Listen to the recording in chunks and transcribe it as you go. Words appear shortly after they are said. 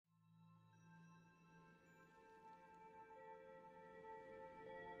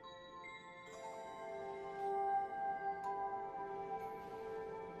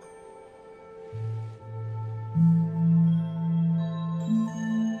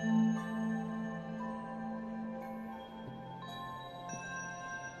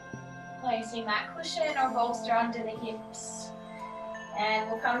placing that cushion or bolster under the hips. And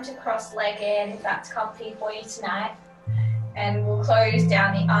we'll come to cross-legged if that's comfy for you tonight. And we'll close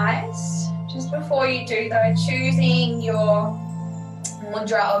down the eyes. Just before you do though, choosing your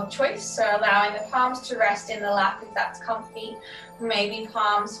mudra of choice, so allowing the palms to rest in the lap if that's comfy, maybe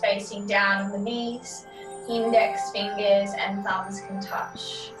palms facing down on the knees, index fingers and thumbs can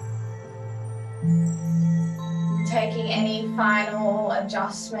touch. Taking any final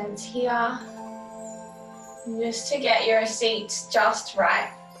adjustments here, just to get your seat just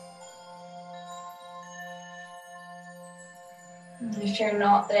right. If you're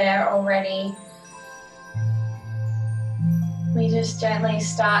not there already, we just gently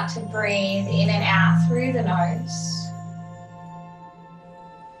start to breathe in and out through the nose.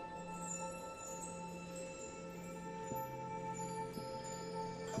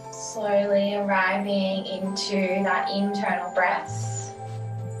 Slowly arriving into that internal breath.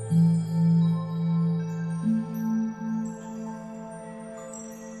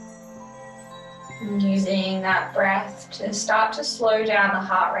 And using that breath to start to slow down the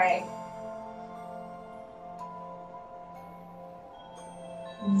heart rate.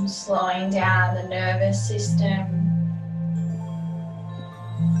 And slowing down the nervous system.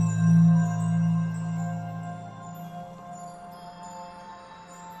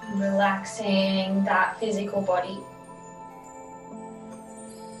 Relaxing that physical body.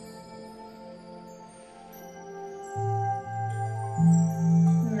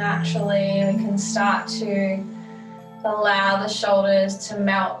 Naturally, we can start to allow the shoulders to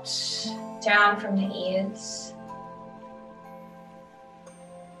melt down from the ears.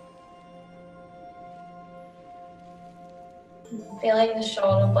 Feeling the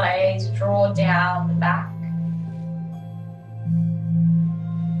shoulder blades draw down the back.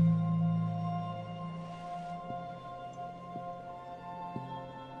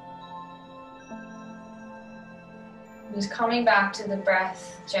 Just coming back to the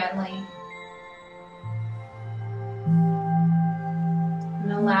breath gently.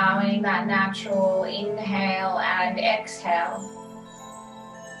 And allowing that natural inhale and exhale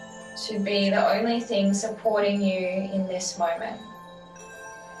to be the only thing supporting you in this moment.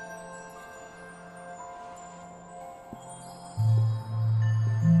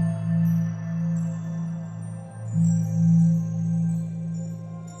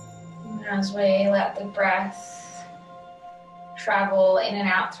 And as we let the breath travel in and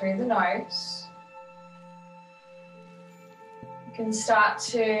out through the nose, you can start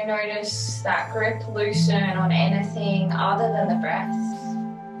to notice that grip loosen on anything other than the breath.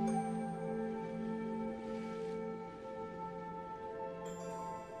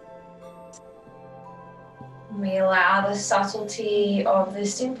 We allow the subtlety of the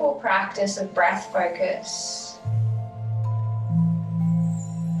simple practice of breath focus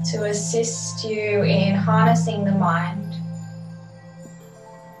to assist you in harnessing the mind.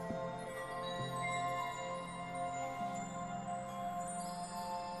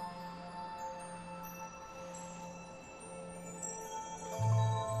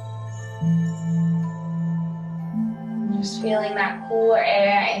 Just feeling that cooler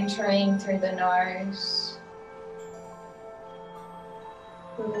air entering through the nose.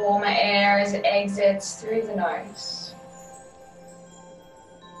 The warmer air as it exits through the nose.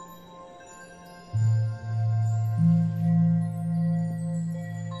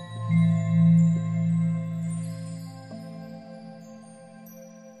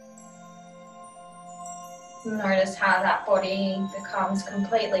 Notice how that body becomes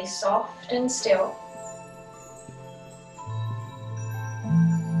completely soft and still.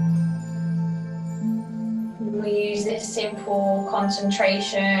 We use this simple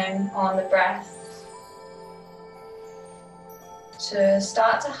concentration on the breath to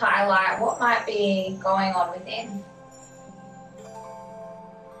start to highlight what might be going on within.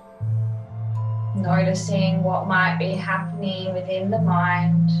 Noticing what might be happening within the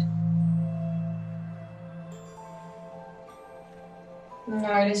mind.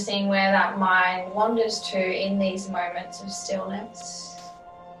 Noticing where that mind wanders to in these moments of stillness.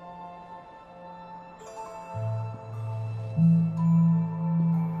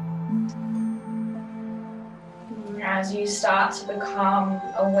 As you start to become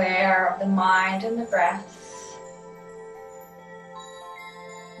aware of the mind and the breath,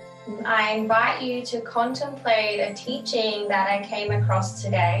 I invite you to contemplate a teaching that I came across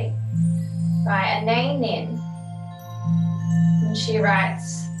today by Anaï Nin. And she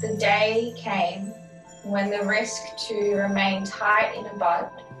writes, "The day came when the risk to remain tight in a bud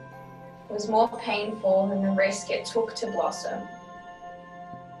was more painful than the risk it took to blossom.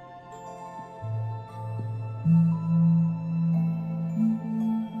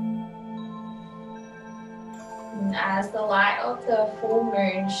 as the light of the full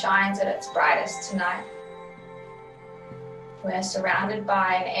moon shines at its brightest tonight. We're surrounded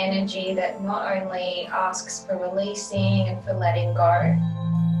by an energy that not only asks for releasing and for letting go,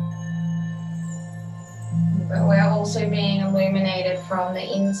 but we're also being illuminated from the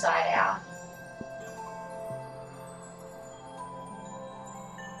inside out.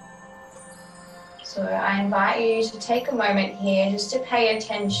 So I invite you to take a moment here just to pay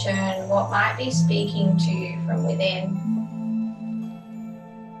attention what might be speaking to you from within.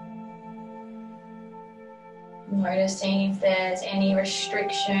 Noticing if there's any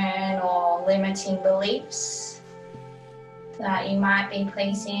restriction or limiting beliefs that you might be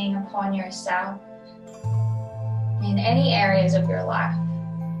placing upon yourself in any areas of your life.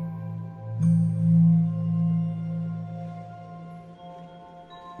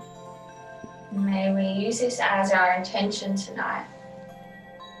 May we use this as our intention tonight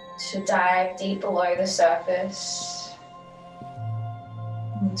to dive deep below the surface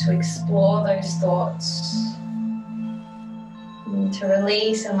and to explore those thoughts, and to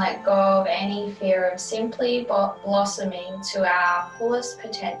release and let go of any fear of simply blossoming to our fullest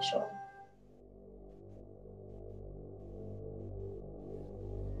potential.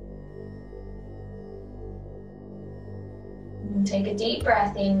 And take a deep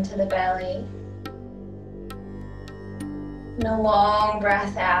breath into the belly. And a long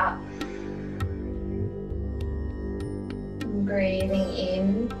breath out. And breathing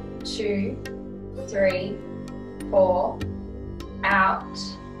in, 2, 3, 4. Out,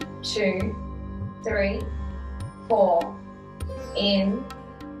 2, 3, 4. In,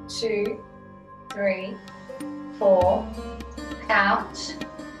 2, 3, 4. Out,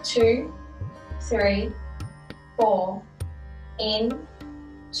 2, 3, 4. In,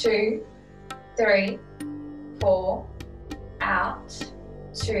 2, 3, 4. Out,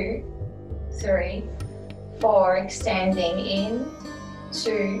 2, 3, 4. Extending in,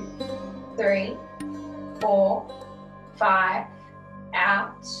 2, 3, 4, 5.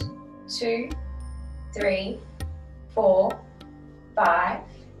 Out, 2, 3, 4, 5.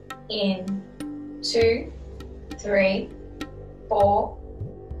 In, 2, 3, 4,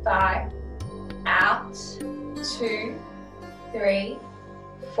 5. Out, 2, 3,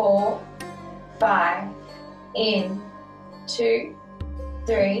 4, 5. In, 2,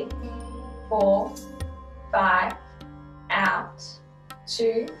 3, 4, 5. Out,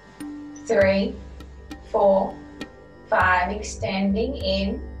 2, 3, 4, 5. Extending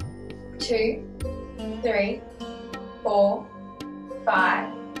in, 2, 3, 4,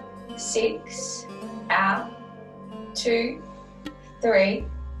 5. 6. Out, 2, 3,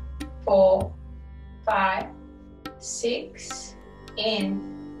 4, 5. 6.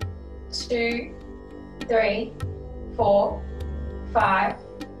 In, 2, 3, 4, 5.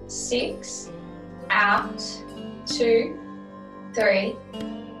 6. Out, 2, 3,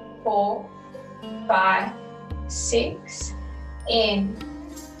 4, 5. 6. In,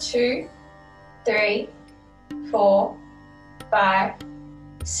 2, 3, 4, 5.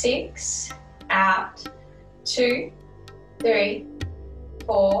 6. Out, 2, 3,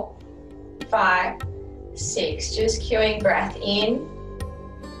 4, 5. 6. Just cueing breath in.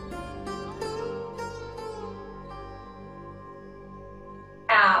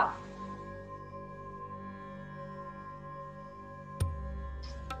 Out.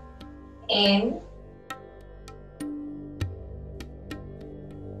 In.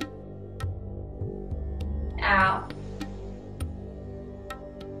 Out.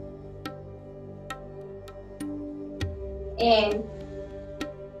 In.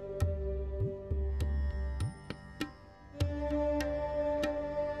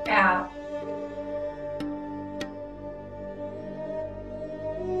 Out.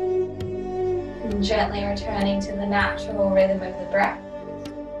 And gently returning to the natural rhythm of the breath.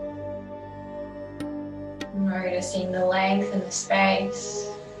 Noticing the length and the space.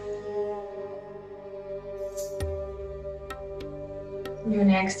 Your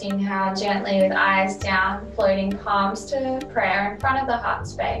next inhale, gently with eyes down, floating palms to prayer in front of the heart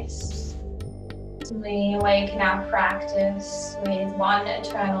space. We awaken our practice with one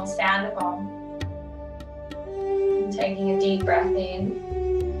eternal sound of Om. And taking a deep breath in.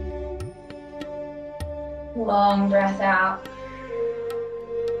 Long breath out.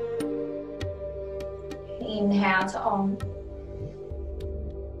 Inhale to Om.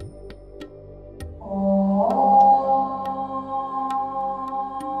 Om.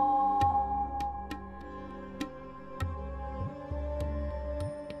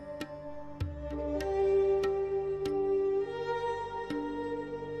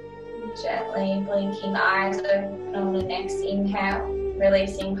 Gently blinking eyes open on the next inhale,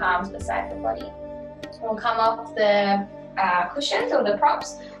 releasing palms beside the body. We'll come off the cushions or the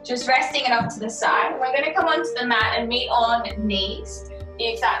props, just resting it off to the side. We're going to come onto the mat and meet on knees,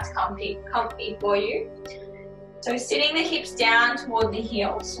 if that's comfy for you. So sitting the hips down toward the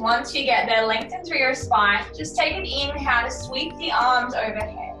heels. Once you get there, lengthen through your spine. Just take an inhale to sweep the arms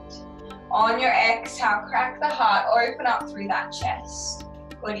overhead. On your exhale, crack the heart, open up through that chest.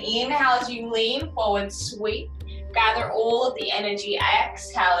 Good. Inhale as you lean forward, sweep. Gather all of the energy.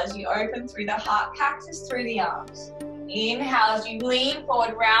 Exhale as you open through the heart, cactus through the arms. Inhale as you lean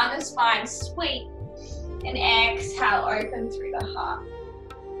forward, round the spine, sweep. And exhale, open through the heart.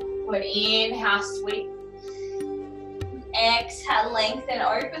 Good. Inhale, sweep. Exhale, lengthen,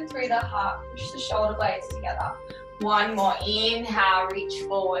 open through the heart. Push the shoulder blades together. One more. Inhale, reach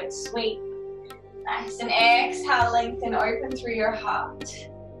forward, sweep. Nice. And exhale, lengthen, open through your heart.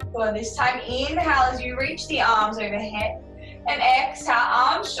 Good. This time, inhale as you reach the arms overhead. And exhale,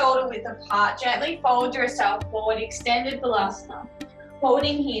 arms shoulder width apart. Gently fold yourself forward, extended Balasana.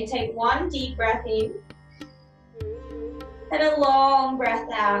 Holding here, take one deep breath in. And a long breath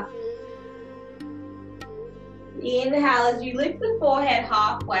out. Inhale as you lift the forehead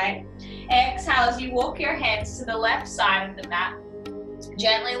halfway. Exhale as you walk your hands to the left side of the mat.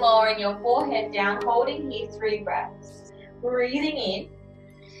 Gently lowering your forehead down, holding here 3 breaths. Breathing in.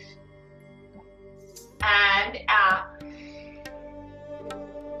 And out.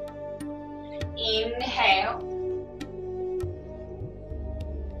 Inhale.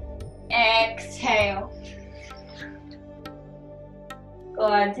 Exhale.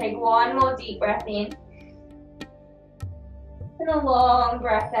 Good. Take one more deep breath in. And a long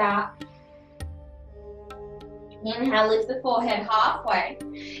breath out. Inhale, lift the forehead halfway.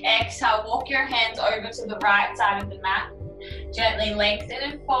 Exhale, walk your hands over to the right side of the mat. Gently lengthen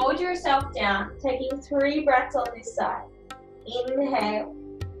and fold yourself down, taking 3 breaths on this side. Inhale.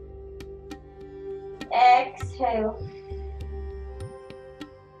 Exhale.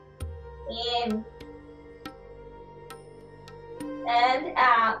 In. And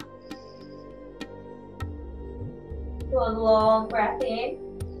out. Good, long breath in.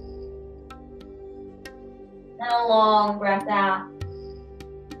 And a long breath out.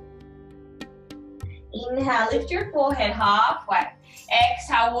 Inhale, lift your forehead halfway.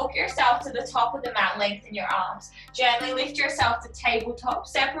 Exhale, walk yourself to the top of the mat, lengthen your arms. Gently lift yourself to tabletop.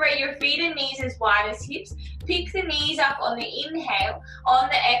 Separate your feet and knees as wide as hips. Pick the knees up on the inhale. On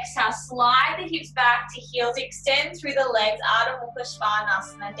the exhale, slide the hips back to heels. Extend through the legs, Ardha Mukha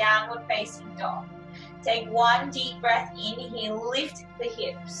Svanasana, downward facing dog. Take one deep breath in here, lift the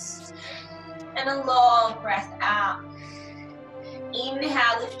hips. And a long breath out.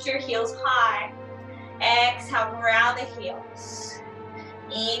 Inhale, lift your heels high. Exhale, round the heels.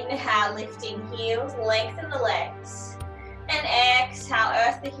 Inhale, lifting heels, lengthen the legs. And exhale,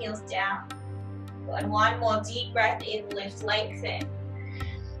 earth the heels down. Good. One more deep breath in, lift, lengthen.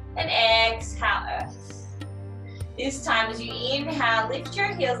 And exhale, earth. This time as you inhale, lift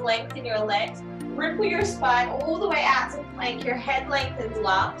your heels, lengthen your legs. Ripple your spine all the way out to plank. Your head lengthens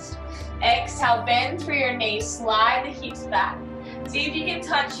last. Exhale, bend through your knees, slide the hips back. See if you can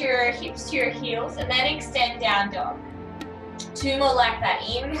touch your hips to your heels and then extend down dog. 2 more like that.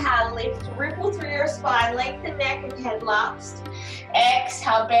 Inhale, lift, ripple through your spine, lengthen neck and head last.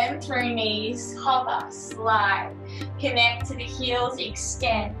 Exhale, bend through knees, hover, slide. Connect to the heels,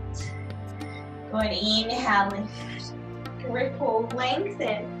 extend. Good. Inhale, lift, ripple,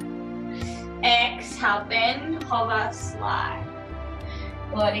 lengthen. Exhale, bend, hover, slide.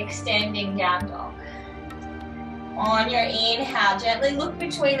 Good. Extending down dog. On your inhale, gently look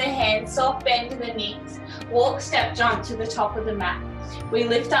between the hands, soft bend to the knees. Walk, step, jump to the top of the mat. We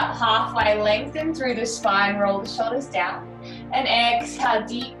lift up halfway, lengthen through the spine, roll the shoulders down. And exhale,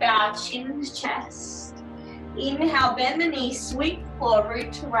 deep bow, chin to chest. Inhale, bend the knees, sweep the floor,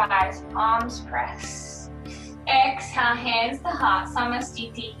 root to rise, palms press. Exhale, hands to heart,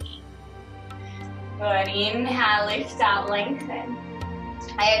 Samastiti. Good. Inhale, lift up, lengthen.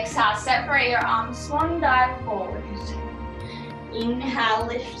 Exhale, separate your arms, swan dive forward. Inhale,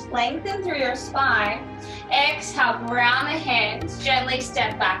 lift, lengthen through your spine. Exhale, ground the hands, gently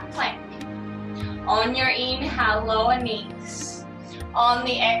step back, plank. On your inhale, lower knees. On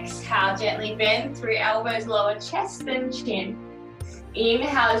the exhale, gently bend through elbows, lower chest and chin.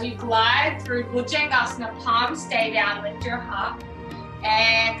 Inhale as you glide through Bhujangasana, palms stay down, lift your heart.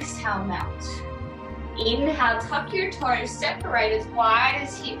 Exhale, melt. Inhale, tuck your toes, separate as wide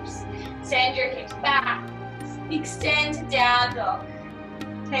as hips. Send your hips back. Extend to down dog.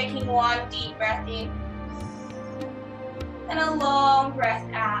 Taking one deep breath in. And a long breath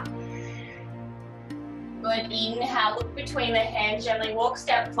out. Good. Inhale, look between the hands, gently walk,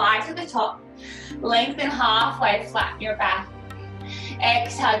 step, fly to the top. Lengthen halfway, flatten your back.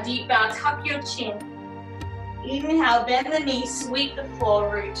 Exhale, deep bow, tuck your chin. Inhale, bend the knees, sweep the floor,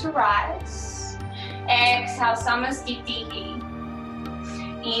 root to rise. Exhale, Samasthiti.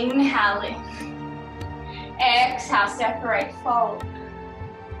 Inhale, lift. Exhale, separate, fold.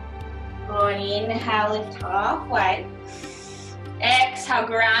 Good, inhale, lift halfway. Exhale,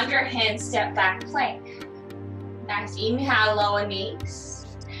 ground your hands, step back, plank. Nice, inhale, lower knees.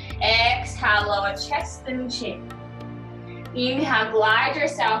 Exhale, lower chest and chin. Inhale, glide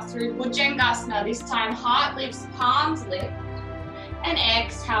yourself through Bhujangasana. This time, heart lifts, palms lift. And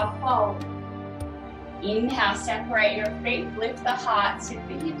exhale, fold. Inhale, separate your feet, lift the heart, sit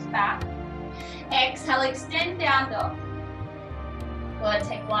the hips back. Exhale, extend down dog. Good,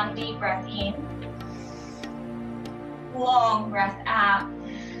 take one deep breath in. Long breath out.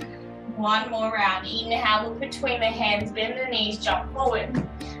 One more round. Inhale, look between the hands, bend the knees, jump forward.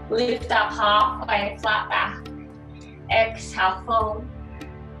 Lift up halfway, flat back. Exhale, fold.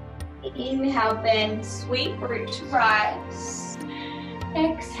 Inhale, bend, sweep, root to rise.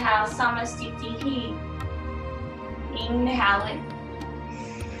 Exhale, Samasthiti. Inhale, lift.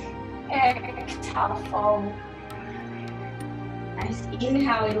 Exhale, fold. Nice.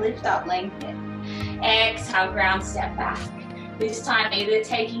 Inhale, we lift up, lengthen. Exhale, ground, step back. This time, either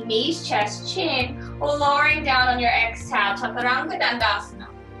taking knees, chest, chin, or lowering down on your exhale, Chaturanga Dandasana.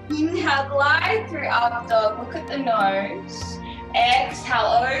 Inhale, glide through up dog, look at the nose.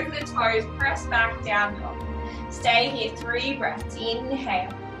 Exhale, over the toes, press back, down dog. Stay here, 3 breaths.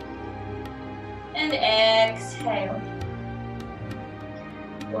 Inhale. And exhale.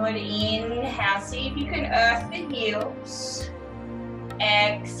 Good, inhale. See if you can earth the heels.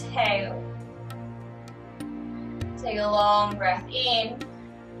 Exhale. Take a long breath in.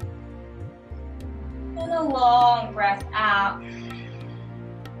 And a long breath out.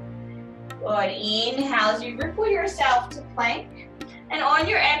 Good, inhale as you ripple yourself to plank. And on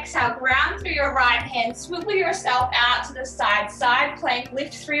your exhale, ground through your right hand, swivel yourself out to the side. Side plank,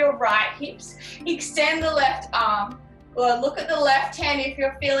 lift through your right hips. Extend the left arm. Good, look at the left hand if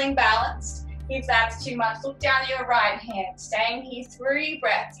you're feeling balanced. If that's too much, look down at your right hand. Staying here, 3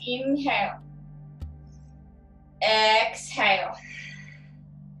 breaths. Inhale. Exhale.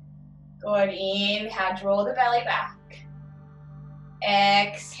 Good, inhale, draw the belly back.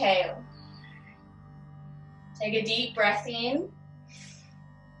 Exhale. Take a deep breath in.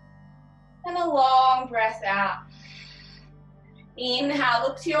 And a long breath out. Inhale,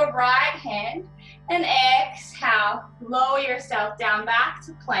 look to your right hand. And exhale, lower yourself down back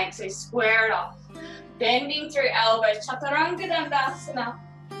to plank. So square it off. Bending through elbows, Chaturanga Dandasana.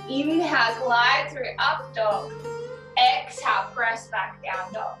 Inhale, glide through up dog. Exhale, press back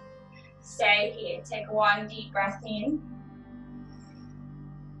down dog. Stay here. Take 1 deep breath in.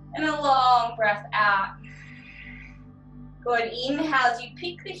 And a long breath out. Good, inhale as you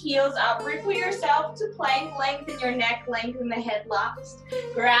pick the heels up, ripple yourself to plank, lengthen your neck, lengthen the head last.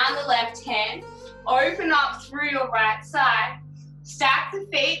 Ground the left hand, open up through your right side. Stack the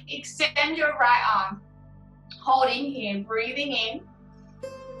feet, extend your right arm. Holding here, breathing in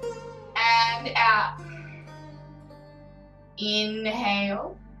and out.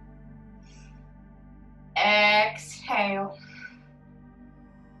 Inhale. Exhale.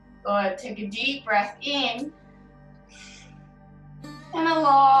 Good, take a deep breath in. And a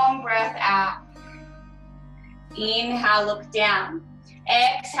long breath out. Inhale, look down.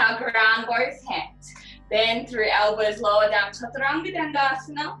 Exhale, ground both hands. Bend through elbows, lower down, Chaturanga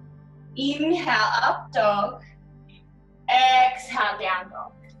Dandasana. Inhale, up dog. Exhale, down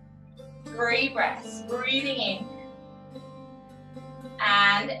dog. 3 breaths, breathing in.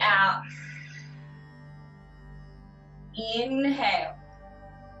 And out. Inhale.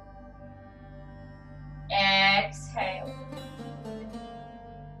 Exhale.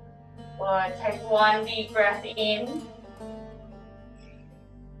 Good. Take 1 deep breath in.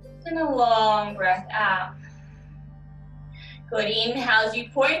 And a long breath out. Good. Inhale as you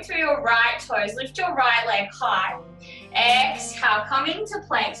point through your right toes. Lift your right leg high. Exhale, coming to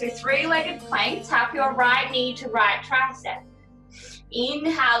plank. So 3-legged plank. Tap your right knee to right tricep.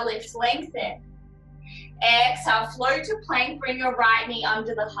 Inhale, lift, lengthen. Exhale, float to plank. Bring your right knee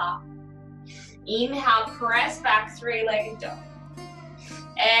under the heart. Inhale, press back, 3-legged dog.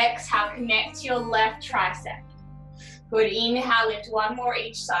 Exhale, connect to your left tricep. Good, inhale, lift 1 more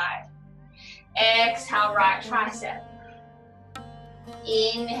each side. Exhale, right tricep.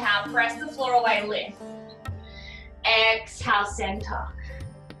 Inhale, press the floor away, lift. Exhale, center.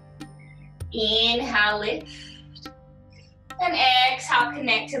 Inhale, lift. And exhale,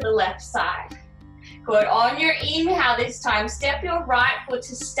 connect to the left side. Good, on your inhale this time, step your right foot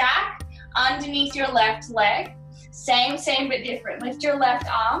to stack. underneath your left leg. Same but different. Lift your left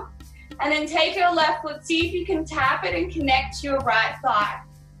arm and then take your left foot. See if you can tap it and connect to your right thigh.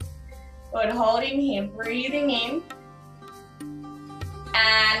 Good, holding here, breathing in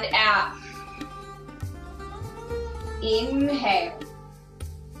and out. Inhale.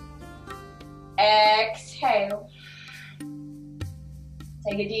 Exhale.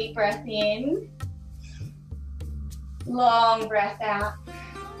 Take a deep breath in. Long breath out.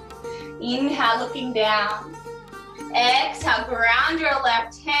 Inhale, looking down. Exhale, ground your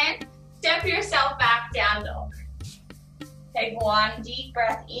left hand. Step yourself back, down dog. Take one deep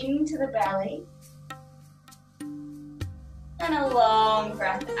breath into the belly. And a long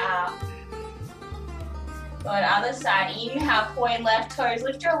breath out. Good, other side. Inhale, point left toes.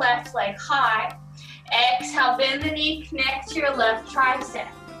 Lift your left leg high. Exhale, bend the knee, connect to your left tricep.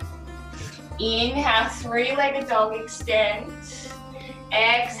 Inhale, three-legged dog, extend.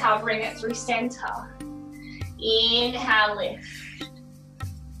 Exhale, bring it through center. Inhale, lift.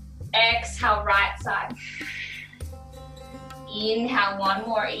 Exhale, right side. Inhale, one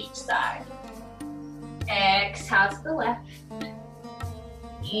more each side. Exhale to the left.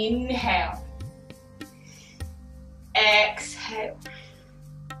 Inhale. Exhale.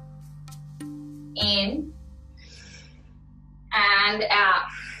 In and out.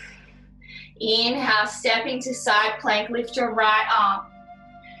 Inhale, stepping to side plank, lift your right arm.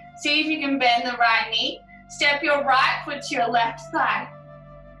 See if you can bend the right knee. Step your right foot to your left thigh.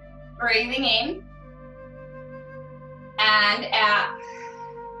 Breathing in and out.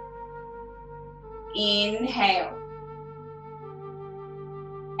 Inhale.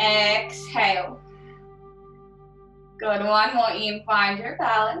 Exhale. Good, one more in, find your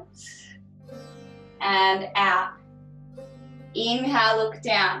balance. And out. Inhale, look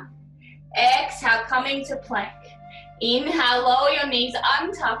down. Exhale, coming to plank. Inhale, lower your knees,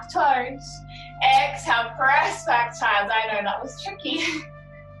 untuck toes. Exhale, press back, child. I know that was tricky.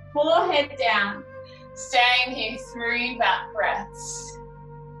 Forehead down. Staying here, 3 back breaths.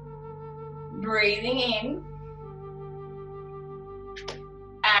 Breathing in.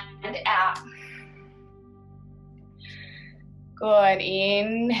 And out. Good,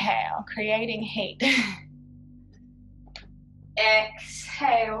 inhale, creating heat.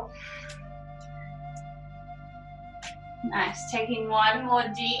 Exhale. Nice, taking one more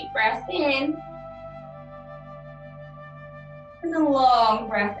deep breath in. And a long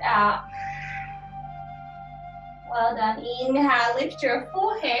breath out. Well done, inhale, lift your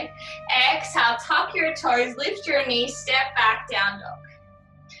forehead. Exhale, tuck your toes, lift your knees, step back, down dog.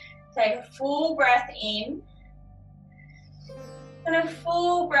 Take a full breath in. And a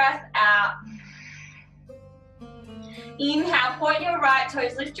full breath out. Inhale, point your right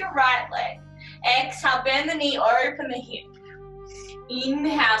toes, lift your right leg. Exhale, bend the knee, open the hip.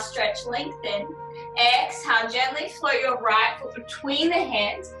 Inhale, stretch, lengthen. Exhale, gently float your right foot between the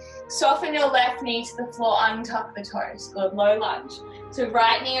hands. Soften your left knee to the floor, untuck the toes. Good, low lunge. So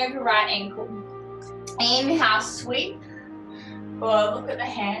right knee over right ankle. Inhale, sweep. Good, look at the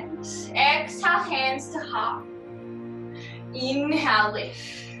hands. Exhale, hands to heart. Inhale,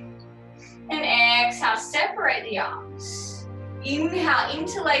 lift. And exhale, separate the arms. Inhale,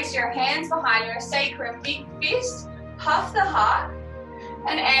 interlace your hands behind your sacrum, big fist, puff the heart.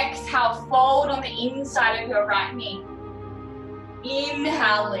 And exhale, fold on the inside of your right knee.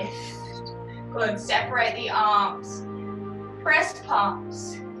 Inhale, lift. Good, separate the arms. Press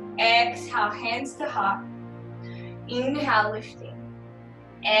palms. Exhale, hands to heart. Inhale, lifting.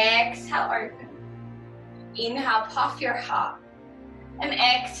 Exhale, open. Inhale, puff your heart. And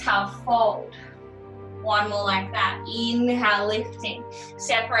exhale, fold. One more like that. Inhale, lifting.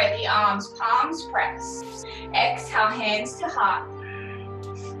 Separate the arms, palms press. Exhale, hands to heart.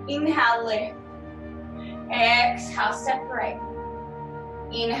 Inhale, lift. Exhale, separate.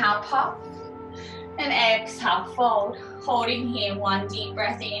 Inhale, puff. And exhale, fold. Holding here, one deep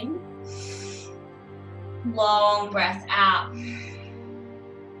breath in. Long breath out.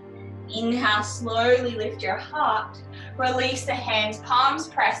 Inhale, slowly lift your heart. Release the hands, palms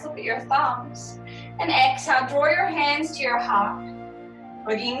press, look at your thumbs. And exhale, draw your hands to your heart.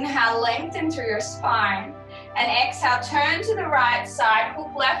 Good, inhale, lengthen through your spine. And exhale, turn to the right side,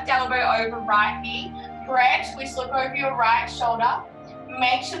 hook left elbow over right knee. Breath, twist, look over your right shoulder.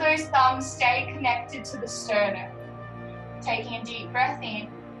 Make sure those thumbs stay connected to the sternum. Taking a deep breath in.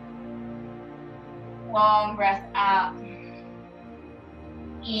 Long breath out.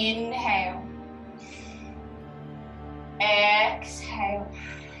 Inhale. Exhale.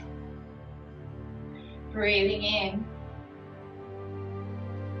 Breathing in.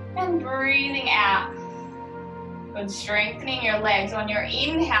 And breathing out. Good, strengthening your legs. On your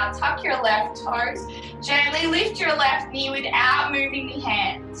inhale, tuck your left toes. Gently lift your left knee without moving the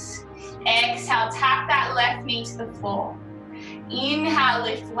hands. Exhale, tap that left knee to the floor. Inhale,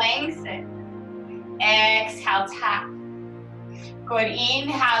 lift, lengthen. Exhale, tap. Good,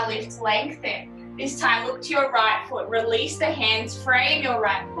 inhale, lift, lengthen. This time, look to your right foot. Release the hands, frame your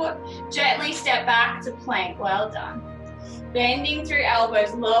right foot. Gently step back to plank. Well done. Bending through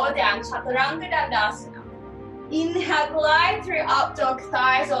elbows, lower down, Chaturanga Dandasana. Inhale, glide through up dog,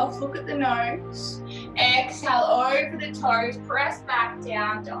 thighs off, look at the nose. Exhale, over the toes, press back,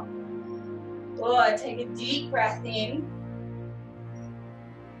 down dog. Good, take a deep breath in.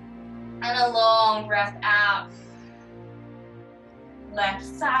 And a long breath out. Left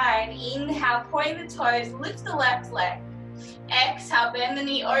side, inhale, point the toes, lift the left leg. Exhale, bend the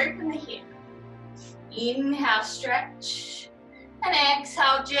knee, open the hip. Inhale, stretch. And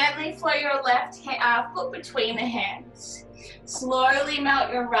exhale, gently flow your left foot between the hands. Slowly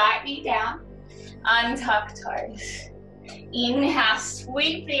melt your right knee down. Untuck toes. Inhale,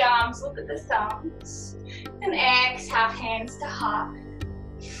 sweep the arms, look at the thumbs. And exhale, hands to heart.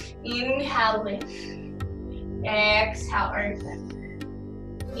 Inhale, lift. Exhale, open.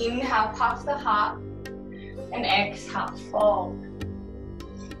 Inhale, puff the heart. And exhale, fold.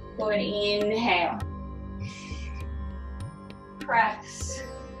 Good, inhale. Press.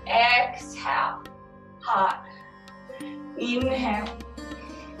 Exhale, heart. Inhale.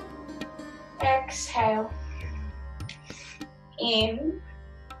 Exhale. In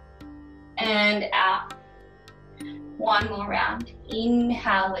and out. One more round.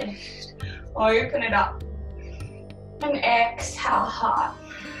 Inhale, lift. Open it up. And exhale, heart.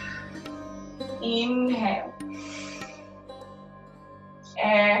 Inhale.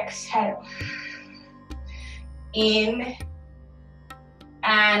 Exhale. In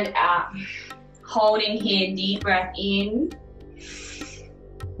and out. Holding here, deep breath in.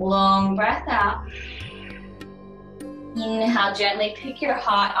 Long breath out. Inhale, gently pick your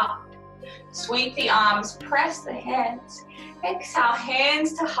heart up. Sweep the arms, press the hands. Exhale,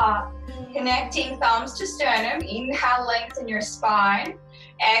 hands to heart. Connecting thumbs to sternum. Inhale, lengthen your spine.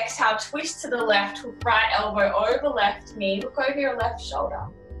 Exhale, twist to the left, right elbow over left knee. Look over your left shoulder.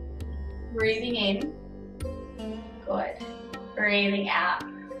 Breathing in. Good. Breathing out.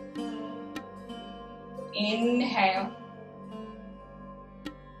 Inhale.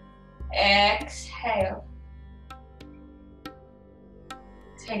 Exhale.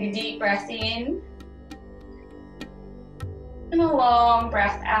 Take a deep breath in. And a long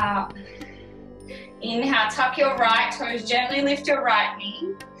breath out. Inhale, tuck your right toes, gently lift your right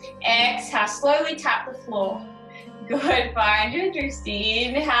knee. Exhale, slowly tap the floor. Good, find your drishti.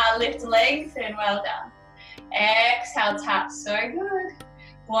 Inhale, lift, lengthen, well done. Exhale, tap, so good.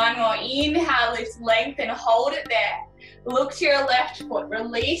 One more, inhale, lift, lengthen, hold it there. Look to your left foot,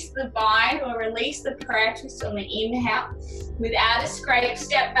 release the bind or release the prayer twist on the inhale. Without a scrape,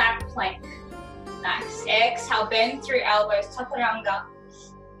 step back, plank. Nice, exhale, bend through elbows, chaturanga.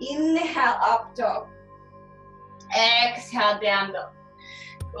 Inhale, up dog. Exhale, down dog.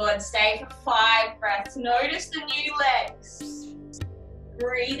 Good, stay for 5 breaths. Notice the new legs.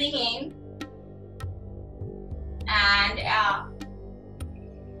 Breathing in and out.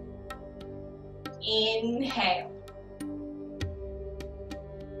 Inhale.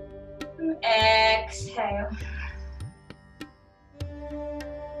 Exhale.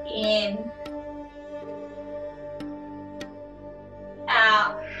 In.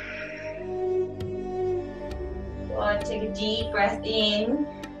 Out. Good, take a deep breath in.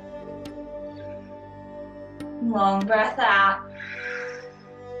 Long breath out.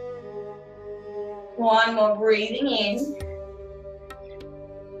 One more, breathing in.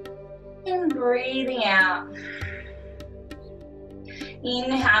 And breathing out.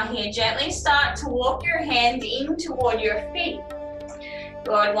 Inhale here, gently start to walk your hands in toward your feet.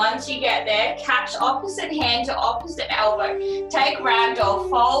 Good, once you get there, catch opposite hand to opposite elbow. Take ragdoll,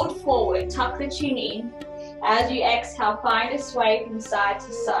 fold forward, tuck the chin in. As you exhale, find a sway from side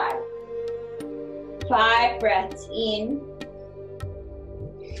to side. 5 breaths in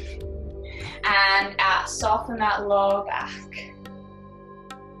and out. Soften that lower back.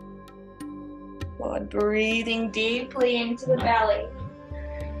 Good, breathing deeply into the belly.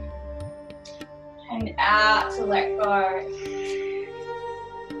 And out to let go.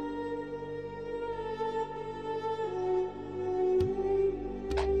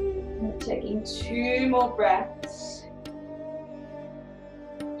 And taking 2 more breaths.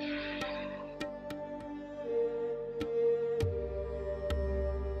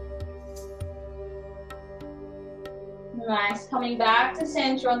 Nice, come coming back to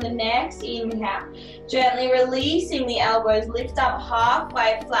center on the next inhale. Gently releasing the elbows, lift up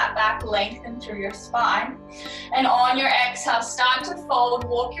halfway, flat back, lengthen through your spine. And on your exhale, start to fold,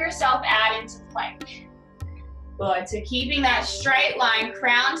 walk yourself out into plank. Good, so keeping that straight line,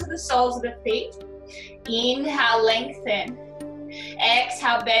 crown to the soles of the feet. Inhale, lengthen.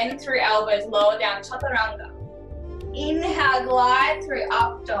 Exhale, bend through elbows, lower down, chaturanga. Inhale, glide through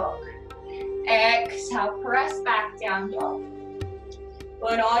up dog. Exhale, press back, down dog.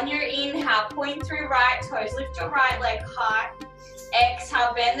 Good, on your inhale, point through right toes, lift your right leg high.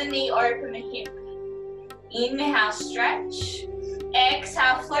 Exhale, bend the knee, open the hip. Inhale, stretch.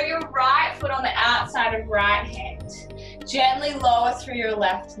 Exhale, float your right foot on the outside of right hand. Gently lower through your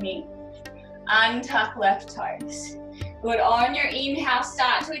left knee. Untuck left toes. Good, on your inhale,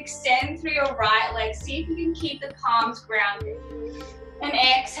 start to extend through your right leg. See if you can keep the palms grounded. And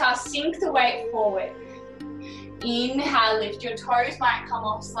exhale, sink the weight forward. Inhale, lift. Your toes might come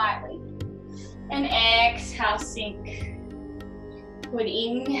off slightly. And exhale, sink. Good,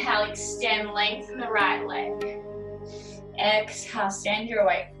 inhale, extend, lengthen the right leg. Exhale, send your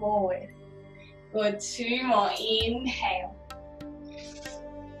weight forward. Good, 2 more. Inhale.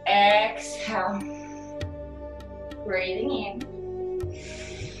 Exhale. Breathing in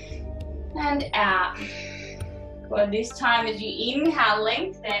and out. Good, this time as you inhale,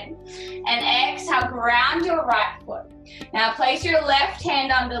 lengthen, and exhale, ground your right foot. Now place your left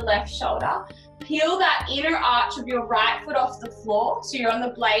hand under left shoulder. Peel that inner arch of your right foot off the floor, so you're on the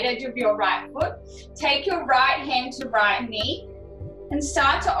blade edge of your right foot. Take your right hand to right knee and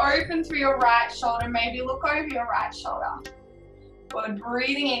start to open through your right shoulder. Maybe look over your right shoulder. Good,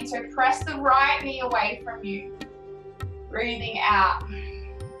 breathing in, so press the right knee away from you. Breathing out.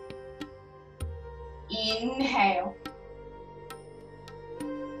 Inhale.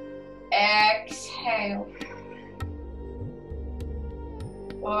 Exhale.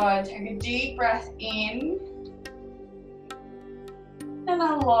 Good. Take a deep breath in. And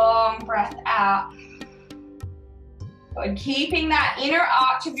a long breath out. Good. Keeping that inner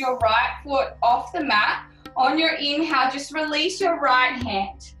arch of your right foot off the mat. On your inhale, just release your right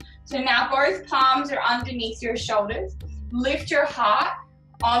hand. So now both palms are underneath your shoulders. Lift your heart.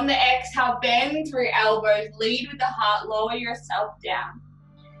 On the exhale, bend through elbows. Lead with the heart. Lower yourself down.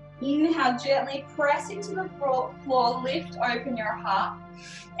 Inhale, gently press into the floor. Lift open your heart.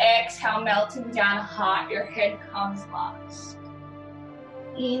 Exhale, melting down heart. Your head comes last.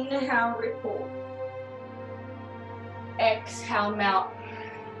 Inhale, ripple. Exhale, melt.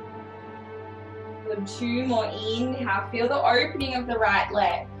 Good, 2 more. Inhale, feel the opening of the right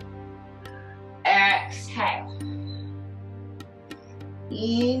leg. Exhale.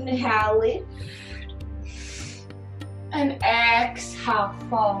 Inhale, lift. And exhale,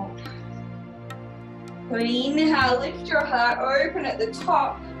 fold. Good, inhale, lift your heart, open at the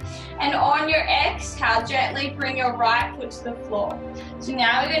top. And on your exhale, gently bring your right foot to the floor. So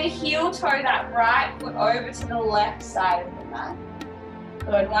now we're going to heel toe that right foot over to the left side of the mat.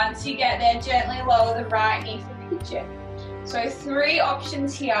 Good, once you get there, gently lower the right knee for pigeon. So 3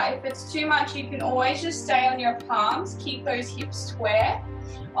 options here. If it's too much, you can always just stay on your palms. Keep those hips square.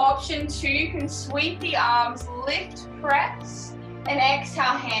 Option 2, you can sweep the arms, lift, press, and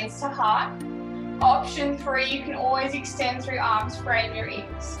exhale, hands to heart. Option 3, you can always extend through arms, frame your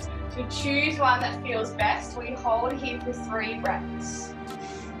ears. So choose one that feels best. We hold here for 3 breaths.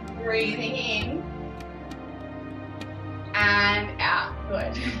 Breathing in and out.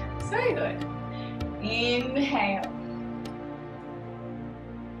 Good. So good. Inhale.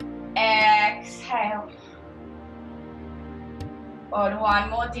 Exhale. Good. 1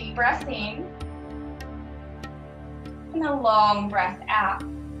 more deep breath in. And a long breath out.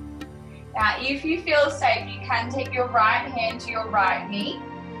 Now, if you feel safe, you can take your right hand to your right knee.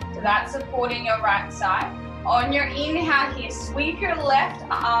 So that's supporting your right side. On your inhale here, sweep your left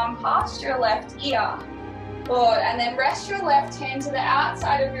arm past your left ear. Good. And then rest your left hand to the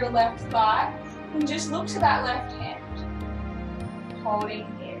outside of your left thigh. And just look to that left hand. Holding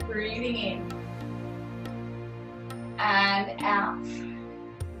here, breathing in. And out.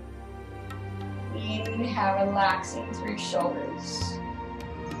 Inhale, relaxing through shoulders.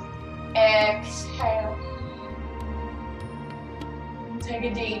 Exhale. Take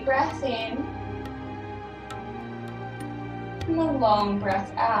a deep breath in. And a long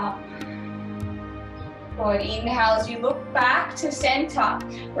breath out. Good. Inhale as you look back to center.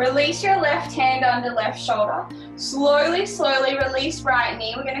 Release your left hand under left shoulder. Slowly, slowly release right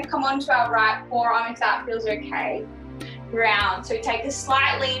knee. We're going to come onto our right forearm if that feels okay. Ground. So take a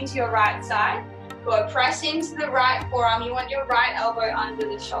slight lean to your right side. Good. Press into the right forearm. You want your right elbow under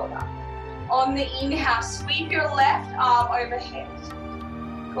the shoulder. On the inhale, sweep your left arm overhead.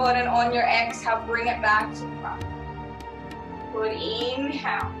 Good, and on your exhale, bring it back to front. Good,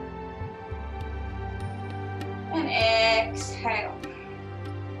 inhale. And exhale.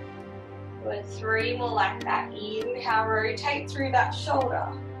 Good, 3 more like that. Inhale, rotate through that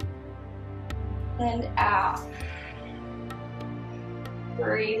shoulder. And out.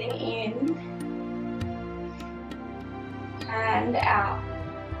 Breathing in. And out.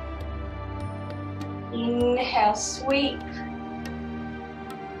 Inhale, sweep.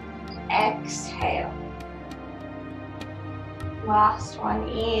 Exhale. Last one,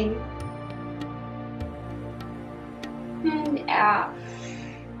 in. And out.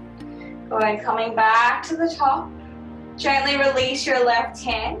 Good, coming back to the top. Gently release your left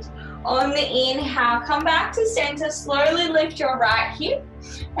hand. On the inhale, come back to center, slowly lift your right hip.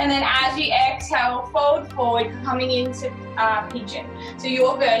 And then as you exhale, fold forward, coming into pigeon. So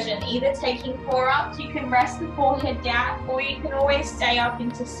your version, either taking forearms, you can rest the forehead down, or you can always stay up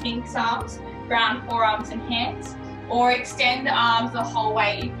into Sphinx arms, ground forearms and hands, or extend the arms the whole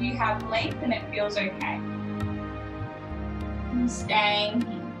way if you have length and it feels okay. And staying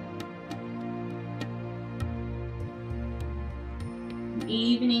here.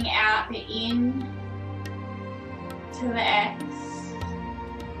 Evening out the in to the X.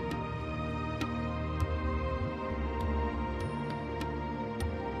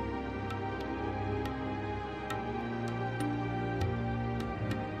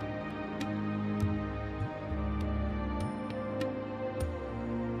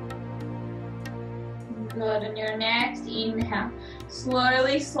 Good, and your next inhale.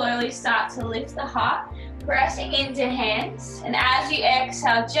 Slowly start to lift the heart. Pressing into hands, and as you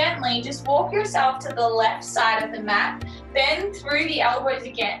exhale, gently just walk yourself to the left side of the mat, bend through the elbows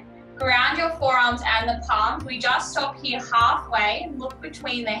again, ground your forearms and the palms. We just stop here halfway and look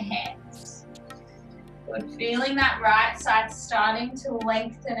between the hands. Good, feeling that right side starting to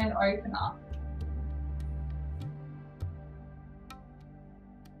lengthen and open up.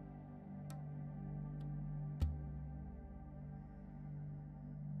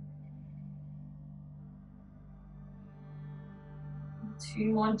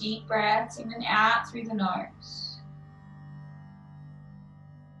 Two more deep breaths in and out through the nose.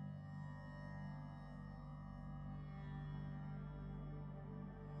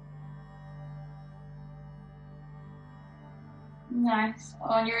 Nice.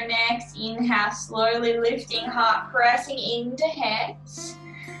 On your next inhale, slowly lifting heart, pressing into hands.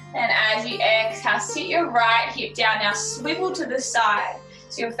 And as you exhale, sit your right hip down. Now swivel to the side.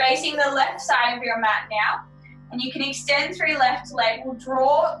 So you're facing the left side of your mat now. And you can extend through left leg. We'll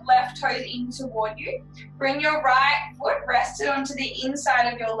draw left toes in toward you. Bring your right foot rested onto the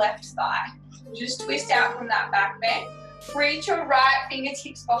inside of your left thigh. Just twist out from that back bend. Reach your right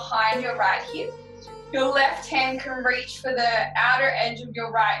fingertips behind your right hip. Your left hand can reach for the outer edge of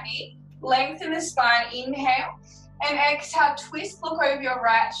your right knee. Lengthen the spine, inhale. And exhale, twist, look over your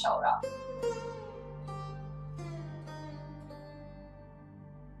right shoulder.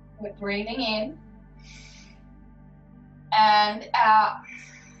 We're breathing in. And out.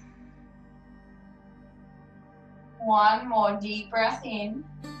 One more deep breath in.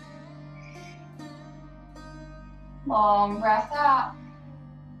 Long breath out.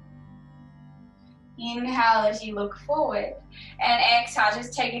 Inhale as you look forward. And exhale,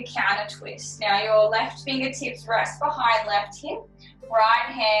 just take a counter twist. Now your left fingertips rest behind left hip.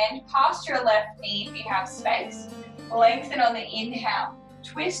 Right hand past your left knee if you have space. Lengthen on the inhale.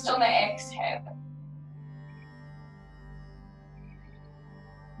 Twist on the exhale.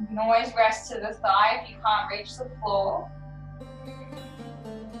 You can always rest to the thigh if you can't reach the floor.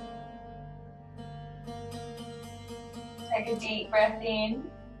 Take a deep breath in.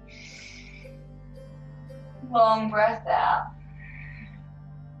 Long breath out.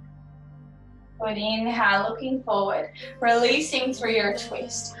 Good, inhale, looking forward, releasing through your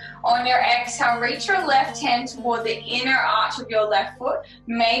twist. On your exhale, reach your left hand toward the inner arch of your left foot,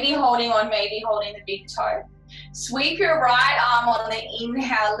 maybe holding on, maybe holding the big toe. Sweep your right arm on the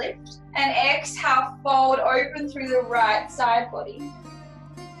inhale, lift, and exhale, fold open through the right side body.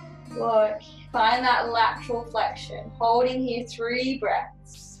 Good. Find that lateral flexion. Holding here 3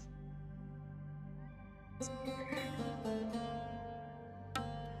 breaths.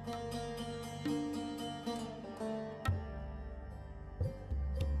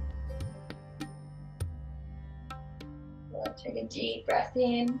 Good. Take a deep breath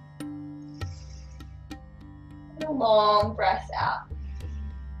in. A long breath out.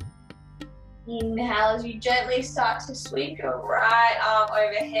 Inhale as you gently start to sweep your right arm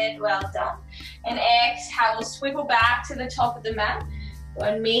overhead, well done. And exhale, we'll swivel back to the top of the mat.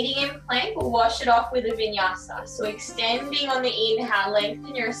 Good, meeting in plank, we'll wash it off with a vinyasa. So extending on the inhale,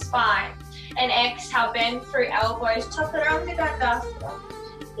 lengthen your spine. And exhale, bend through elbows, chaturanga dandasana.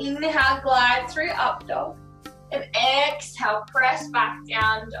 Inhale, glide through up dog. And exhale, press back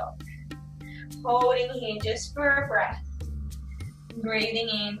down dog. Holding here just for a breath. Breathing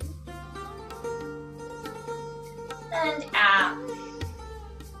in. And out.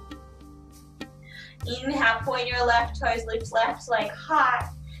 Inhale, point your left toes, lift left leg high.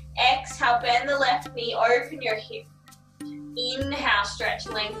 Exhale, bend the left knee, open your hip. Inhale, stretch,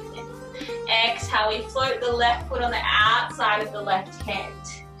 lengthen. Exhale, we float the left foot on the outside of the left hand.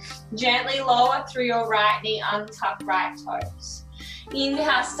 Gently lower through your right knee, untuck right toes.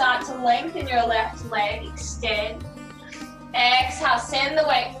 Inhale, start to lengthen your left leg, extend. Exhale, send the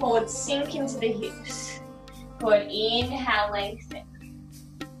weight forward, sink into the hips. Good, inhale, lengthen.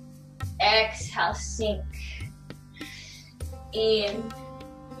 Exhale, sink. In.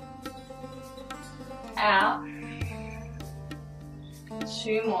 Out.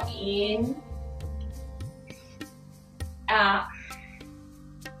 2 more. In. Out.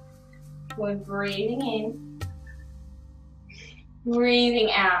 Good, breathing in.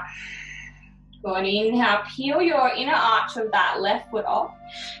 Breathing out. Good, inhale, peel your inner arch of that left foot off.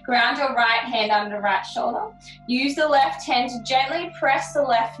 Ground your right hand under right shoulder. Use the left hand to gently press the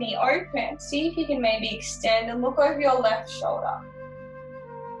left knee open. See if you can maybe extend and look over your left shoulder.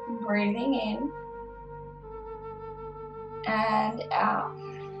 Breathing in. And out.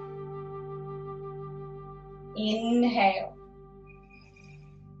 Inhale.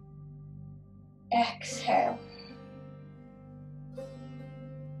 Exhale.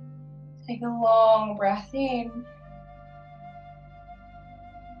 Take a long breath in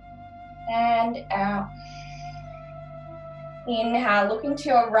and out. Inhale, look into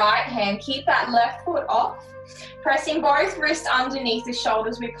your right hand. Keep that left foot off. Pressing both wrists underneath the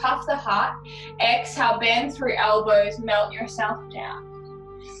shoulders, we cuff the heart. Exhale, bend through elbows, melt yourself down.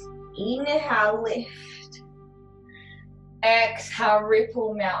 Inhale, lift. Exhale,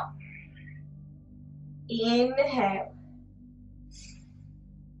 ripple, melt. Inhale.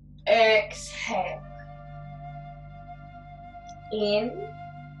 Exhale. In.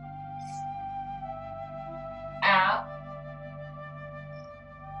 Out.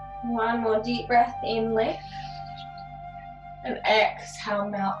 One more deep breath in, lift. And exhale,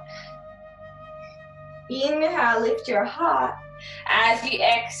 melt. Inhale, lift your heart. As you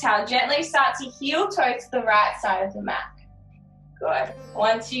exhale, gently start to heel toe to the right side of the mat. Good.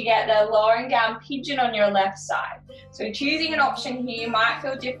 Once you get there, lowering down, pigeon on your left side. So choosing an option here might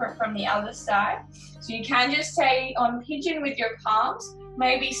feel different from the other side. So you can just stay on pigeon with your palms,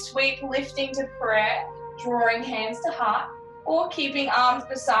 maybe sweep lifting to prayer, drawing hands to heart, or keeping arms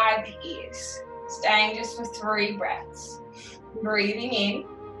beside the ears. Staying just for 3 breaths. Breathing in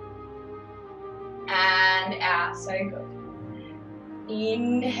and out. So good.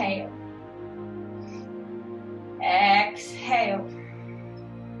 Inhale. Exhale.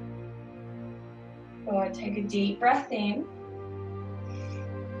 Good. Take a deep breath in.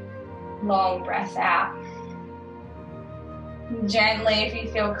 Long breath out. Gently, if you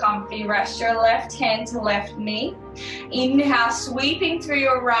feel comfy, rest your left hand to left knee. Inhale, sweeping through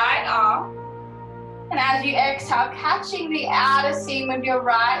your right arm. And as you exhale, catching the outer seam of your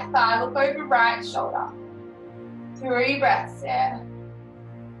right thigh, look over right shoulder. 3 breaths there.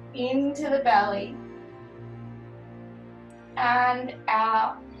 Into the belly. And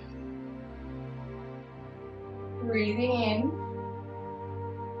out. Breathing in.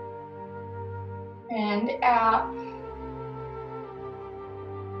 And out.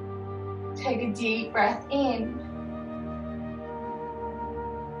 Take a deep breath in.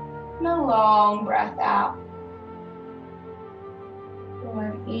 And a long breath out.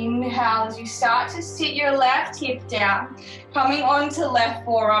 Good. Inhale as you start to sit your left hip down. Coming onto left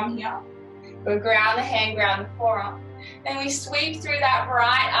forearm here. We'll ground the hand, ground the forearm. Then we sweep through that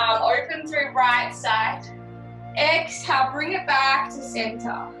right arm, open through right side. Exhale, bring it back to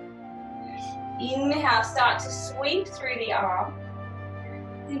center. Inhale, start to sweep through the arm.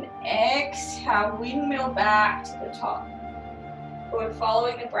 Then exhale, windmill back to the top. Good,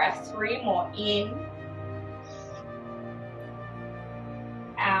 following the breath, 3 more. In.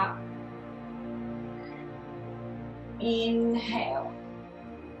 Out. Inhale.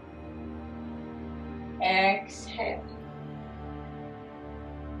 Exhale.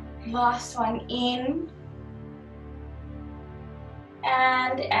 Last one, in.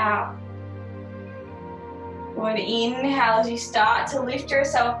 And out. Good, inhale as you start to lift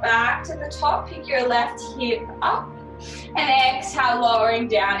yourself back to the top, pick your left hip up. And exhale, lowering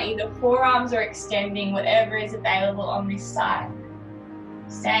down, either forearms or extending, whatever is available on this side.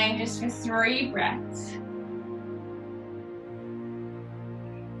 Staying just for 3 breaths.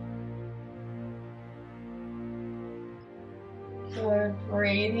 Good,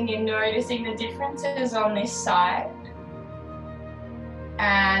 breathing and noticing the differences on this side.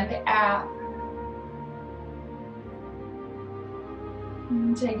 And out.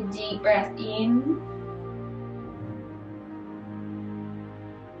 And take a deep breath in.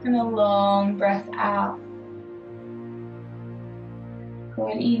 And a long breath out.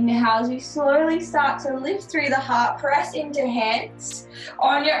 Good, inhale as you slowly start to lift through the heart, press into hands.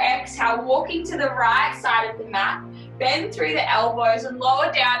 On your exhale, walking to the right side of the mat. Bend through the elbows and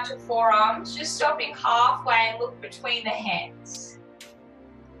lower down to forearms, just stopping halfway and look between the hands.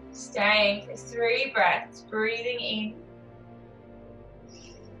 Staying for 3 breaths, breathing in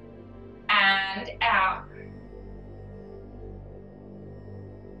and out.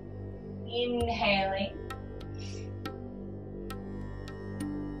 Inhaling.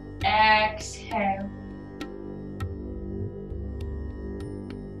 Exhale.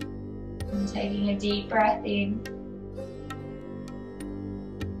 And taking a deep breath in.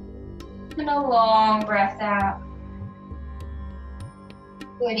 And a long breath out.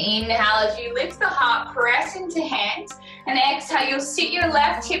 Good, inhale as you lift the heart, press into hands. And exhale, you'll sit your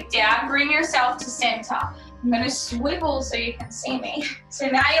left hip down, bring yourself to center. I'm going to swivel so you can see me. So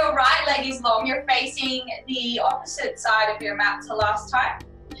now your right leg is long, you're facing the opposite side of your mat to last time.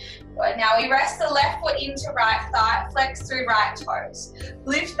 Good, now we rest the left foot into right thigh, flex through right toes.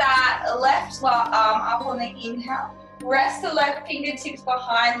 Lift that left arm up on the inhale. Rest the left fingertips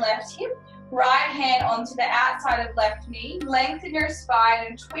behind left hip. Right hand onto the outside of left knee. Lengthen your spine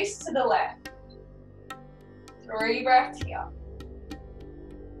and twist to the left. 3 breaths here.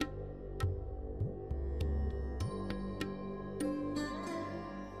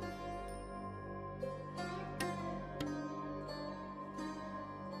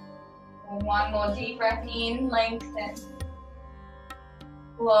 And 1 more deep breath in, lengthen.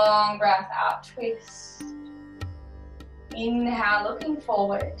 Long breath out, twist. Inhale, looking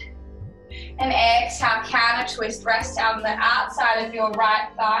forward. And exhale, counter twist. Rest on the outside of your right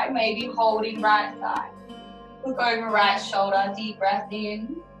thigh, maybe holding right thigh. Look over right shoulder, deep breath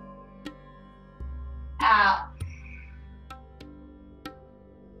in. Out.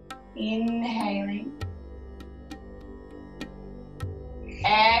 Inhaling.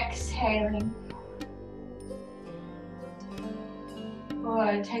 Exhaling.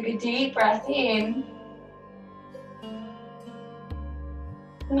 Good, take a deep breath in.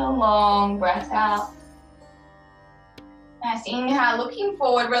 And a long breath out. Nice, inhale, looking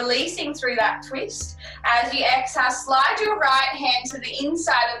forward, releasing through that twist. As you exhale, slide your right hand to the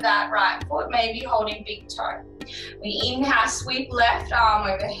inside of that right foot, maybe holding big toe. We inhale, sweep left arm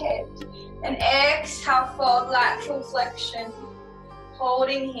overhead. And exhale, fold lateral flexion.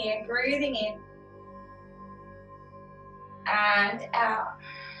 Holding here, breathing in. And out.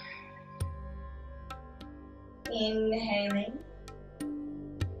 Inhaling.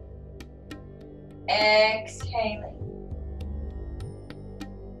 Exhaling.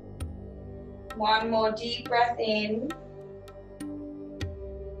 1 more deep breath in.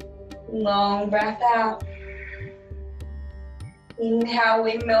 Long breath out. Inhale,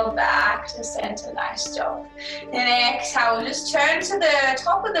 windmill back to center, nice job. And exhale, we'll just turn to the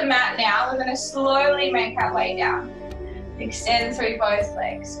top of the mat now. We're going to slowly make our way down. Extend through both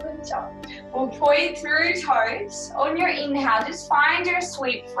legs, good job. We'll point through toes. On your inhale, just find your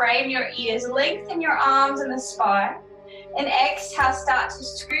sweep, frame your ears, lengthen your arms and the spine. And exhale, start to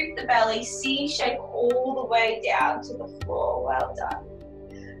scoop the belly, C shape all the way down to the floor. Well done.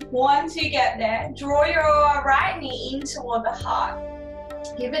 Once you get there, draw your right knee in toward the heart.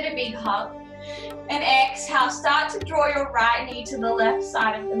 Give it a big hug. And exhale, start to draw your right knee to the left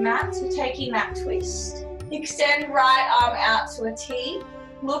side of the mat. So taking that twist. Extend right arm out to a T.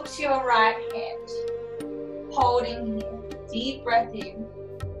 Look to your right hand. Holding here. Deep breath in.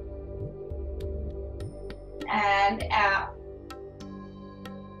 And out.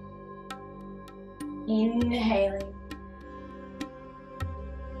 Inhaling.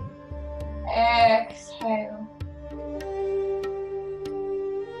 Exhale.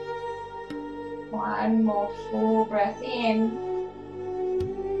 1 more full breath in.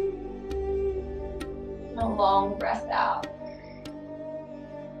 And a long breath out.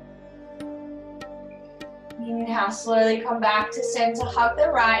 Inhale, slowly come back to center. Hug the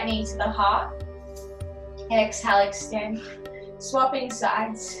right knee to the heart. Exhale, extend. Swapping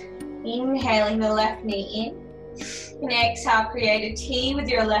sides. Inhaling the left knee in. And exhale, create a T with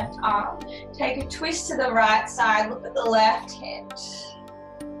your left arm. Take a twist to the right side. Look at the left hand.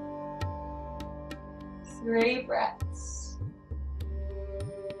 3 breaths.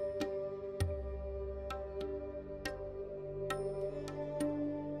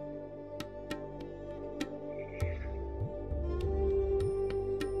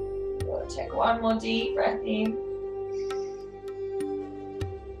 Take one more deep breath in.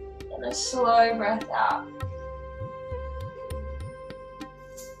 And a slow breath out.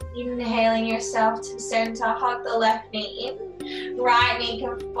 Inhaling yourself to center, hug the left knee in. Right knee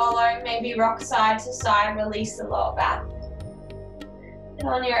can follow, maybe rock side to side, release the lower back. And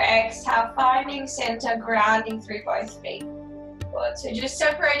on your exhale, finding center, grounding through both feet. Good, so just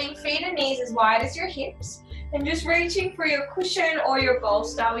separating feet and knees as wide as your hips. And just reaching for your cushion or your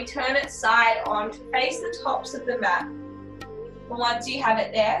bolster, we turn it side on to face the tops of the mat. And once you have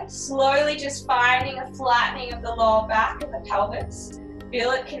it there, slowly just finding a flattening of the lower back and the pelvis.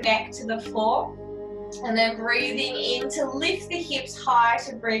 Feel it connect to the floor. And then breathing in to lift the hips high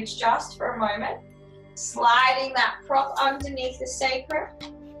to bridge just for a moment. Sliding that prop underneath the sacrum.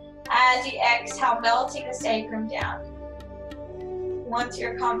 As you exhale, melting the sacrum down. Once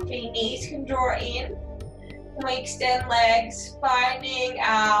you're comfy, knees can draw in. And we extend legs, finding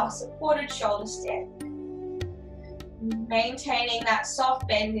our supported shoulder stick. Maintaining that soft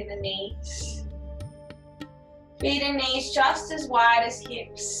bend in the knees. Feet and knees just as wide as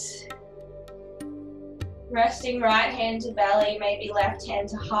hips. Resting right hand to belly, maybe left hand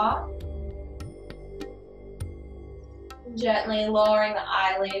to heart. Gently lowering the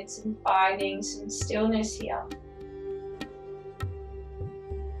eyelids and finding some stillness here.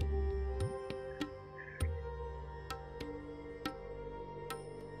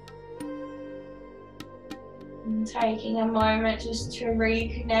 And taking a moment just to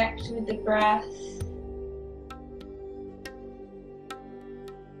reconnect with the breath.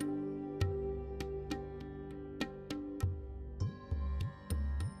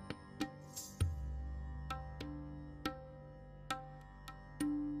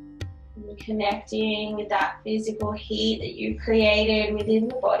 And connecting with that physical heat that you created within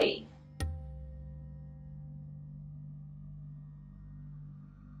the body.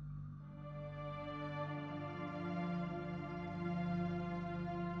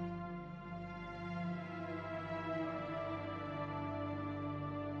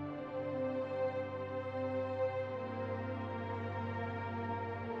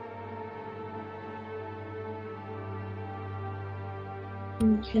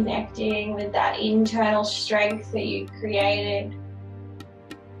 And connecting with that internal strength that you created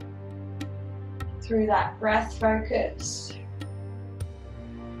through that breath focus.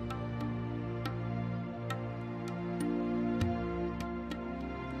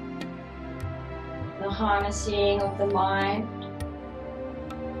 The harnessing of the mind.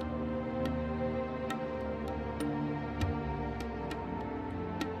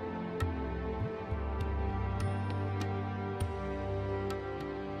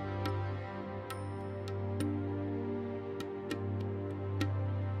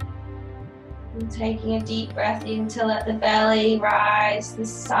 And taking a deep breath in to let the belly rise, the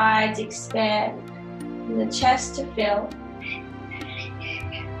sides expand, and the chest to fill.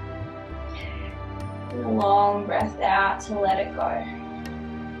 And a long breath out to let it go.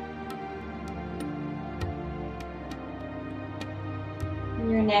 And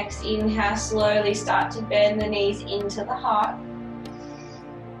your next inhale, slowly start to bend the knees into the heart.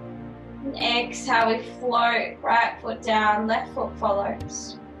 And exhale, we float, right foot down, left foot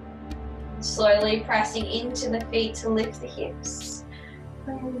follows. Slowly pressing into the feet to lift the hips.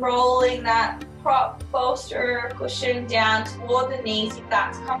 And rolling that prop, bolster, cushion down toward the knees if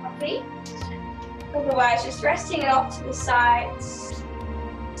that's comfy. Otherwise, just resting it off to the sides.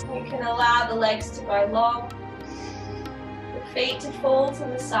 You can allow the legs to go long, the feet to fall to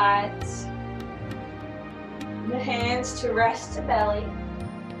the sides, the hands to rest to belly.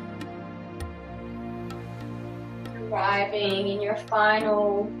 Arriving in your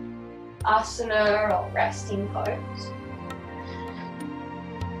final asana or resting pose.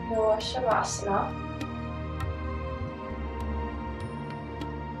 Your shavasana.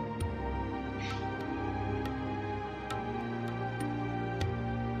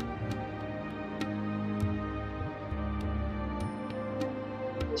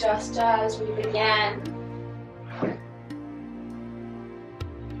 Just as we began,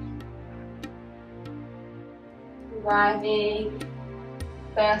 arriving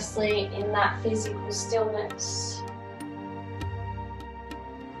firstly in that physical stillness.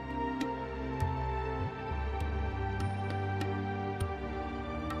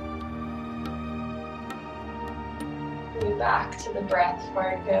 Move back to the breath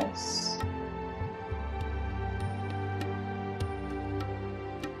focus.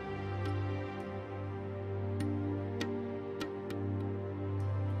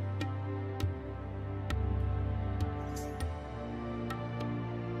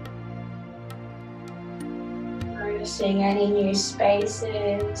 Noticing any new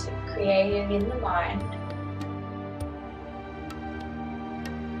spaces created in the mind.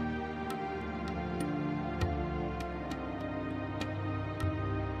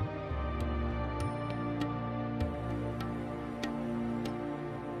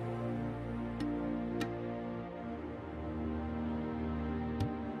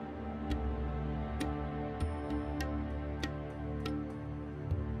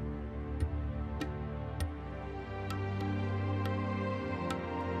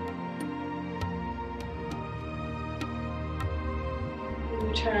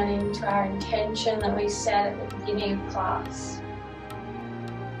 Returning to our intention that we set at the beginning of class.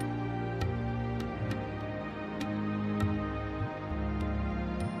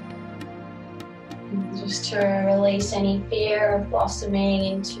 And just to release any fear of blossoming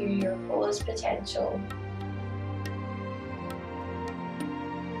into your fullest potential.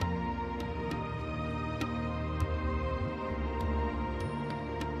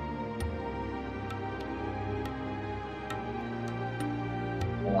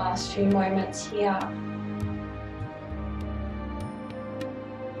 Last few moments here.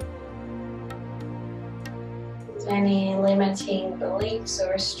 If there's any limiting beliefs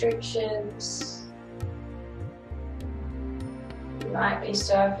or restrictions that might be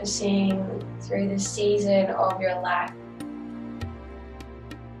surfacing through the season of your life.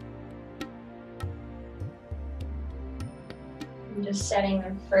 And just setting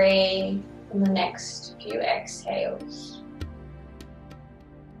them free from the next few exhales.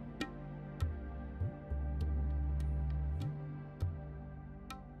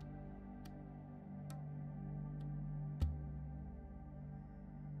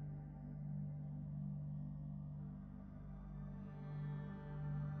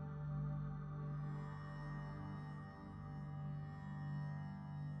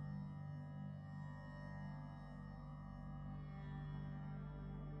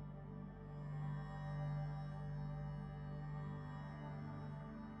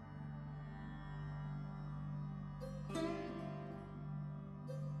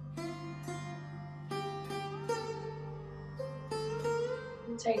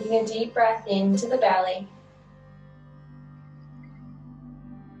 Taking a deep breath into the belly.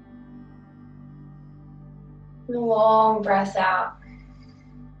 And a long breath out.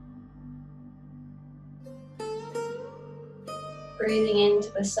 Breathing into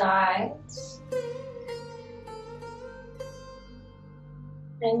the sides.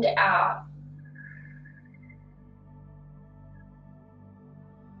 And out.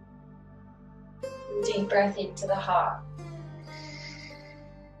 And deep breath into the heart.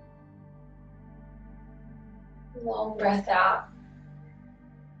 Long breath out.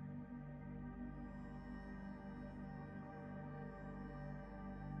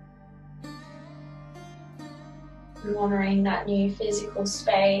 And honoring that new physical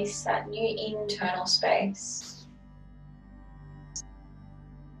space, that new internal space.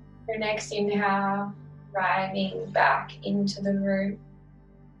 Your next inhale, driving back into the room.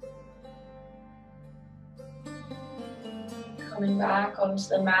 Coming back onto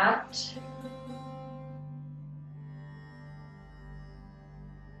the mat.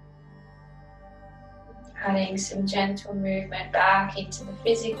 Adding some gentle movement back into the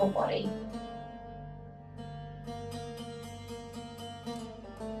physical body.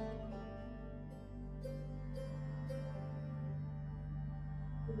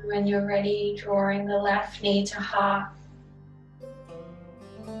 And when you're ready, drawing the left knee to heart.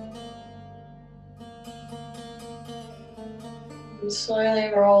 And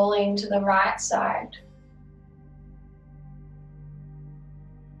slowly rolling to the right side.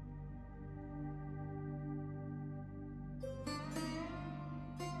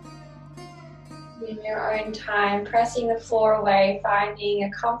 In your own time, pressing the floor away, finding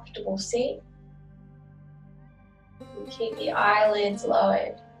a comfortable seat. And keep the eyelids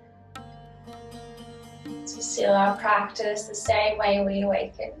lowered. To seal our practice the same way we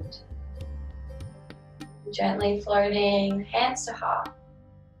awakened. Gently floating hands to heart.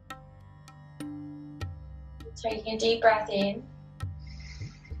 Taking a deep breath in.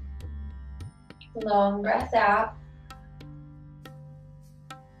 Long breath out.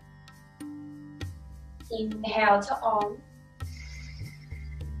 Inhale to Om.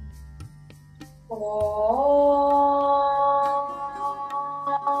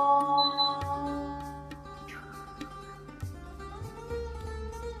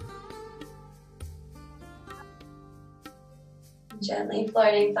 Gently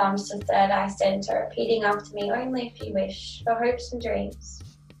floating thumbs to third eye center, repeating after me only if you wish, for hopes and dreams.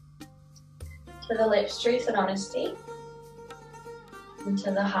 To the lips, truth and honesty. And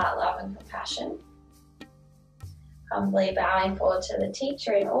to the heart, love and compassion. humbly bowing forward to the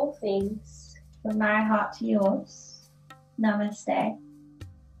teacher in all things. From my heart to yours. Namaste.